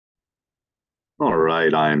All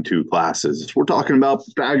right, IM2 classes. We're talking about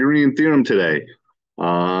Pythagorean theorem today.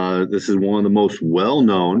 This is one of the most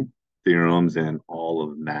well-known theorems in all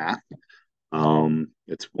of math.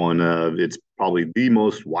 It's probably the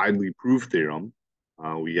most widely proved theorem.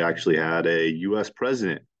 We actually had a U.S.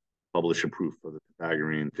 president publish a proof of the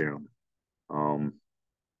Pythagorean theorem. Um,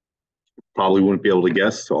 Probably wouldn't be able to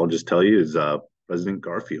guess, so I'll just tell you is President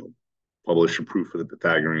Garfield published a proof of the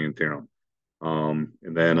Pythagorean theorem.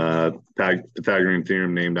 And then Pythagorean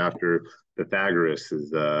theorem named after Pythagoras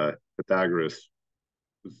is Pythagoras.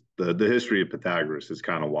 The history of Pythagoras is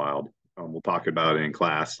kind of wild. We'll talk about it in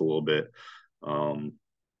class a little bit, um,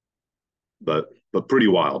 but pretty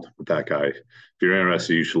wild with that guy. If you're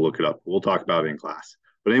interested, you should look it up. We'll talk about it in class.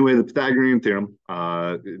 But anyway, the Pythagorean theorem,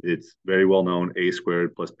 it's very well known. A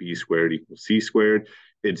squared plus b squared equals c squared.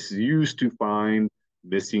 It's used to find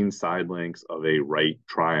missing side lengths of a right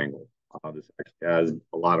triangle. This actually has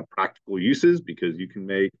a lot of practical uses because you can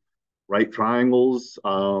make right triangles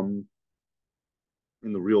in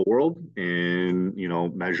the real world and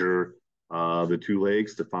measure the two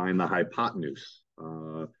legs to find the hypotenuse.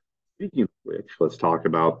 Speaking of which, let's talk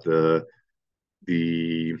about the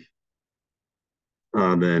the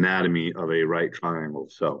anatomy of a right triangle.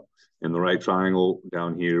 So in the right triangle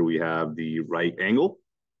down here, we have the right angle,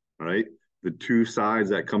 right? The two sides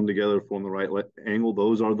that come together form the right angle.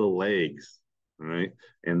 Those are the legs, right?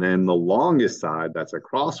 And then the longest side that's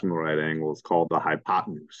across from the right angle is called the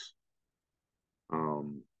hypotenuse.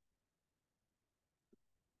 Um,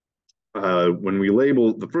 when we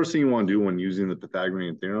label, the first thing you want to do when using the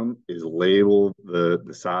Pythagorean theorem is label the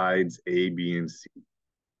sides A, B, and C.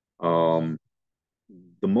 Um,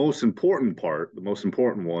 the most important part, the most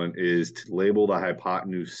important one is to label the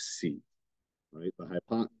hypotenuse C, right? The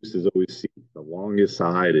hypotenuse is always C. The longest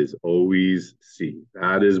side is always C.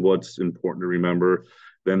 That is what's important to remember.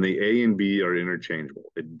 Then the A and B are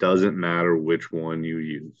interchangeable. It doesn't matter which one you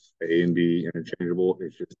use. A and B interchangeable.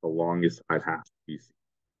 It's just the longest side has to be C,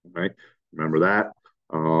 right? Remember that.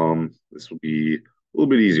 This will be a little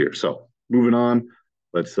bit easier. So moving on,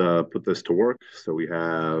 let's put this to work. So we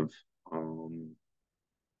have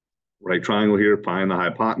right triangle here, find the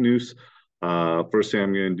hypotenuse. First thing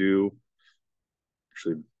I'm going to do,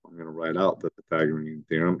 actually, I'm going to write out the Pythagorean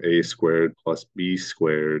theorem. A squared plus b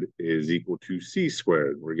squared is equal to c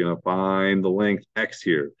squared. We're going to find the length x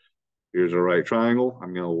here. Here's a right triangle.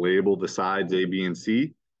 I'm going to label the sides A, B, and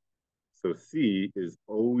C. So C is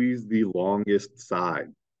always the longest side.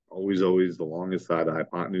 Always, always the longest side. The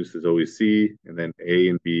hypotenuse is always C, and then A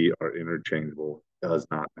and B are interchangeable. Does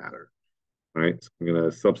not matter. All right, so I'm going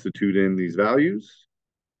to substitute in these values.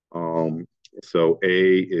 Um, so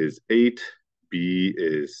A is 8, B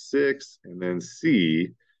is 6, and then C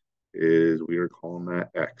is, we are calling that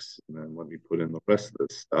X. And then let me put in the rest of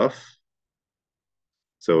this stuff.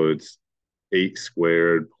 So it's 8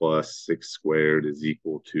 squared plus 6 squared is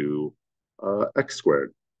equal to X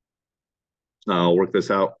squared. Now I'll work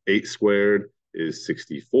this out. 8 squared is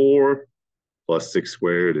 64 plus 6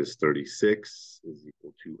 squared is 36 is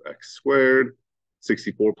equal to X squared.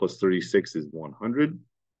 64 plus 36 is 100.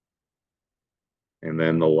 And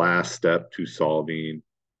then the last step to solving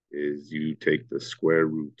is you take the square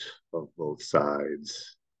root of both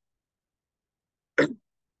sides.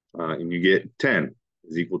 And you get 10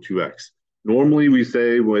 is equal to X. Normally we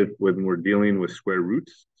say when we're dealing with square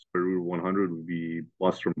roots, square root of 100 would be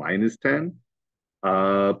plus or minus 10.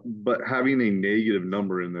 But having a negative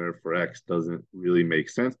number in there for X doesn't really make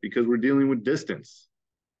sense because we're dealing with distance.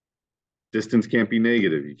 Distance can't be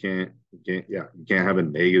negative. You can't have a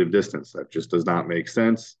negative distance. That just does not make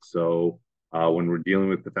sense. So when we're dealing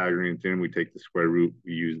with Pythagorean theorem, we take the square root,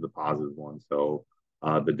 we use the positive one. So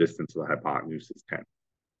the distance of the hypotenuse is 10.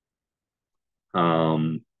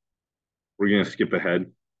 We're going to skip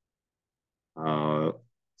ahead.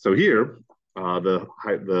 So here,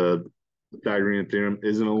 the Pythagorean theorem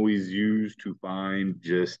isn't always used to find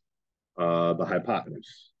just the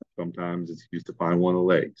hypotenuse. Sometimes it's used to find one of the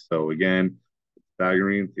legs. So again,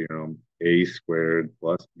 Pythagorean theorem, a squared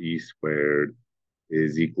plus b squared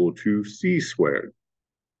is equal to c squared.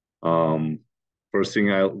 First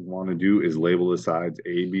thing I want to do is label the sides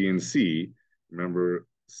A, B, and C. Remember,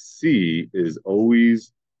 C is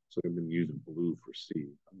always, so I've been using blue for C.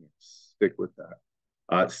 I'm going to stick with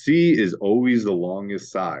that. C is always the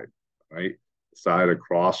longest side, right? Side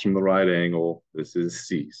across from the right angle. This is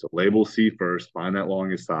C. So label C first, find that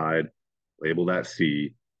longest side, label that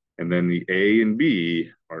C, and then the A and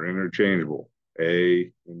B are interchangeable.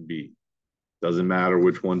 A and B. Doesn't matter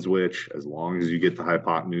which one's which, as long as you get the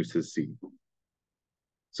hypotenuse as C.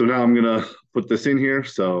 So now I'm going to put this in here.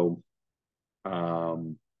 So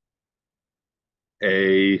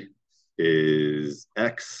A is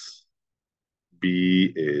X,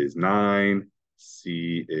 B is 9,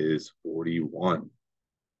 C is 41.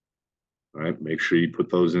 All right, make sure you put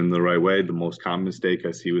those in the right way. The most common mistake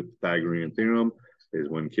I see with Pythagorean theorem is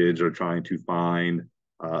when kids are trying to find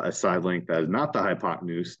a side length that is not the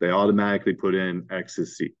hypotenuse, they automatically put in X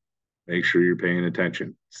is C. Make sure you're paying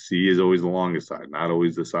attention. C is always the longest side, not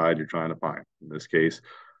always the side you're trying to find. In this case,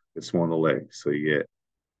 it's one of the legs. So you get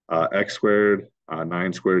X squared,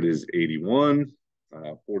 9 squared is 81,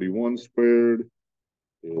 41 squared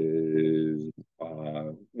is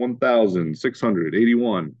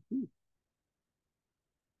 1,681.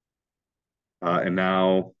 And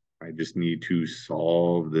now I just need to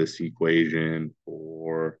solve this equation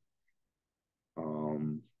for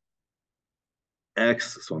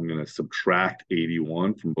X. So I'm going to subtract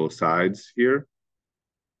 81 from both sides here.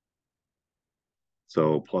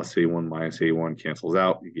 So plus A1 minus A1 cancels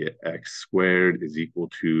out. You get X squared is equal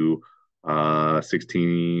to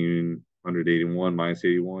 1,681 minus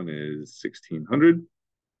 81 is 1,600.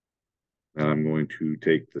 And I'm going to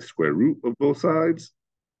take the square root of both sides.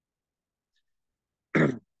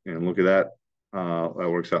 And look at that. That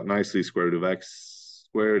works out nicely. Square root of X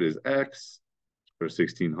squared is X. For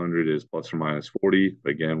 1,600 is plus or minus 40.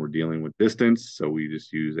 Again, we're dealing with distance, so we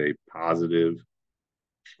just use a positive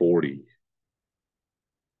 40.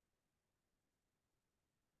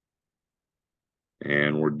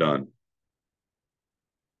 And we're done.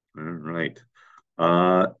 All right.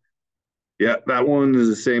 Yeah, that one is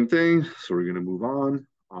the same thing. So we're going to move on.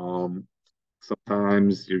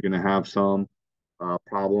 Sometimes you're going to have some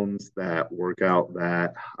problems that work out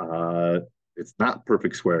that it's not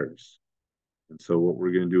perfect squares. And so what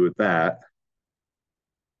we're going to do with that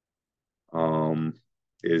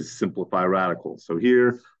is simplify radicals. So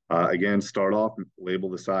here, again, start off and label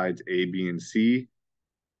the sides A, B, and C.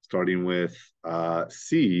 Starting with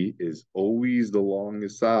C is always the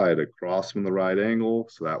longest side across from the right angle.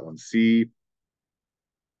 So that one's C.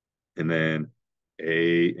 And then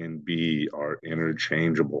A and B are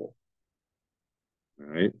interchangeable. All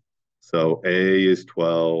right. So A is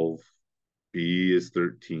 12, B is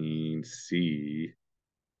 13, C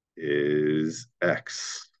is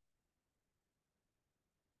X.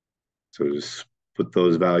 So just put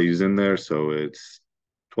those values in there. So it's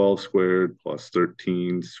 12 squared plus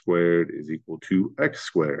 13 squared is equal to X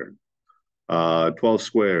squared. 12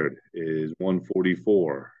 squared is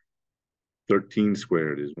 144. 13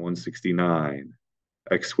 squared is 169.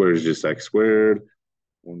 X squared is just X squared.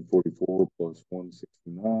 144 plus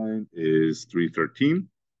 169 is 313.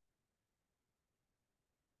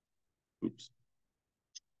 Oops.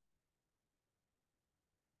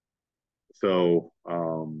 So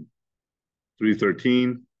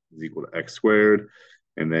 313 is equal to X squared.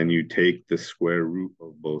 And then you take the square root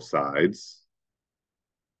of both sides.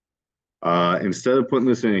 Instead of putting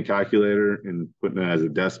this in a calculator and putting it as a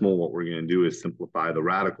decimal, what we're going to do is simplify the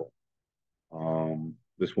radical.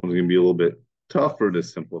 This one's going to be a little bit tougher to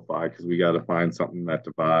simplify because we got to find something that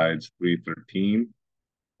divides 313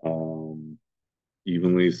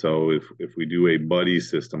 evenly. So if we do a buddy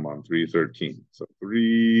system on 313, so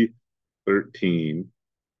 313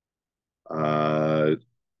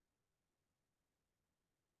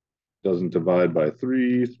 doesn't divide by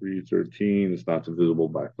 3, 313 is not divisible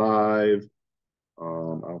by 5. I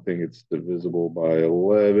don't think it's divisible by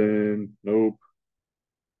 11. Nope.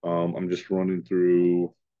 I'm just running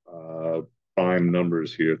through prime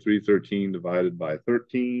numbers here. 313 divided by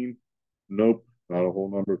 13. Nope, not a whole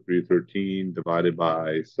number. 313 divided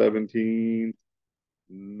by 17.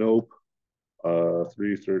 Nope.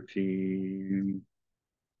 313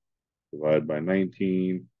 divided by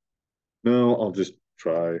 19. No, I'll just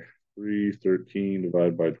try 313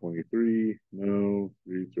 divided by 23. No,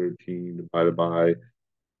 313 divided by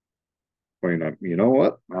 29. You know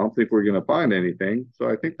what? I don't think we're going to find anything. So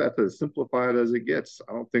I think that's as simplified as it gets.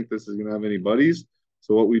 I don't think this is going to have any buddies.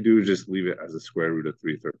 So what we do is just leave it as a square root of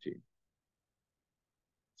 313.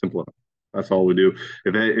 Simple enough. That's all we do.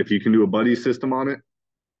 If you can do a buddy system on it,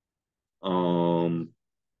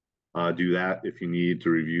 do that. If you need to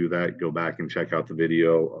review that, go back and check out the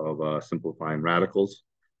video of simplifying radicals.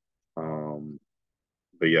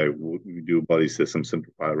 But yeah, we do a buddy system,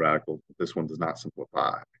 simplify radicals. But this one does not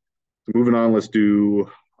simplify. So moving on, let's do,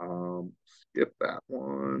 skip that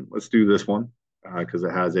one. Let's do this one because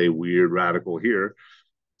it has a weird radical here.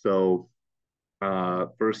 So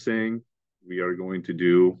first thing we are going to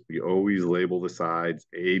do, we always label the sides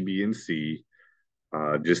A, B, and C.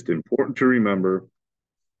 Just important to remember,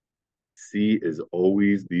 C is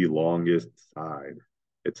always the longest side.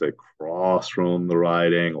 It's across from the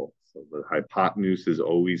right angle. So the hypotenuse is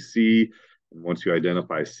always C. And once you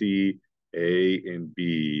identify C, A and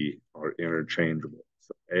B are interchangeable.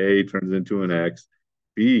 So A turns into an X.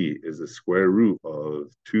 B is the square root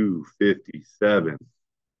of 257.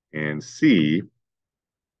 And C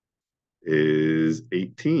is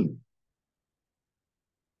 18.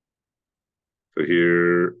 So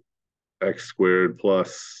here, X squared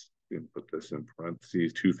plus, you can put this in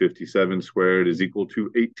parentheses, 257 squared is equal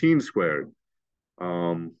to 18 squared.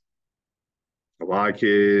 A lot of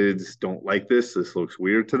kids don't like this. This looks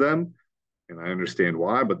weird to them, and I understand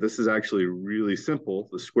why, but this is actually really simple.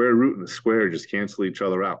 The square root and the square just cancel each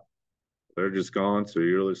other out. They're just gone, so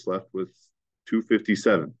you're just left with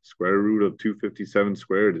 257. Square root of 257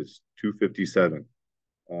 squared is 257.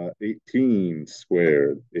 18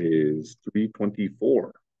 squared is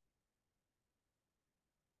 324.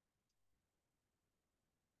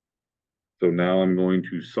 So now I'm going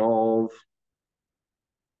to solve.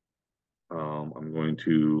 I'm going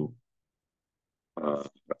to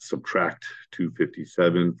subtract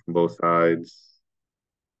 257 from both sides.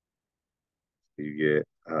 You get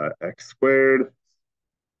x squared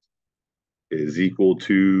is equal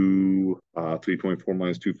to 324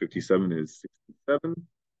 minus 257 is 67.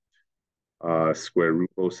 Square root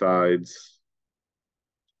both sides.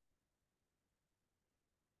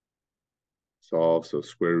 Solve. So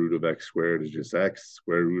square root of x squared is just x.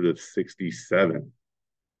 Square root of 67.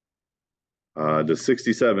 Does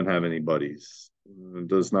 67 have any buddies?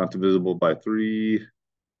 Does not divisible by 3,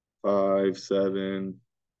 5, 7,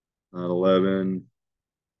 not 11,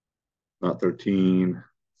 not 13.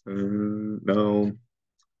 No.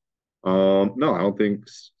 No, I don't think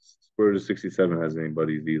square root of 67 has any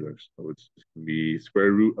buddies either. So it's just going to be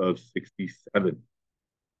square root of 67.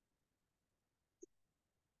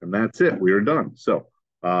 And that's it. We are done. So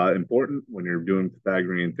important when you're doing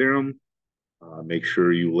Pythagorean theorem, make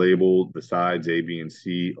sure you label the sides A, B, and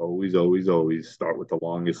C. Always, always, always start with the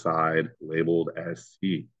longest side labeled as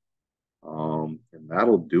C. And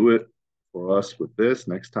that'll do it for us with this.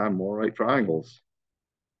 Next time, more right triangles.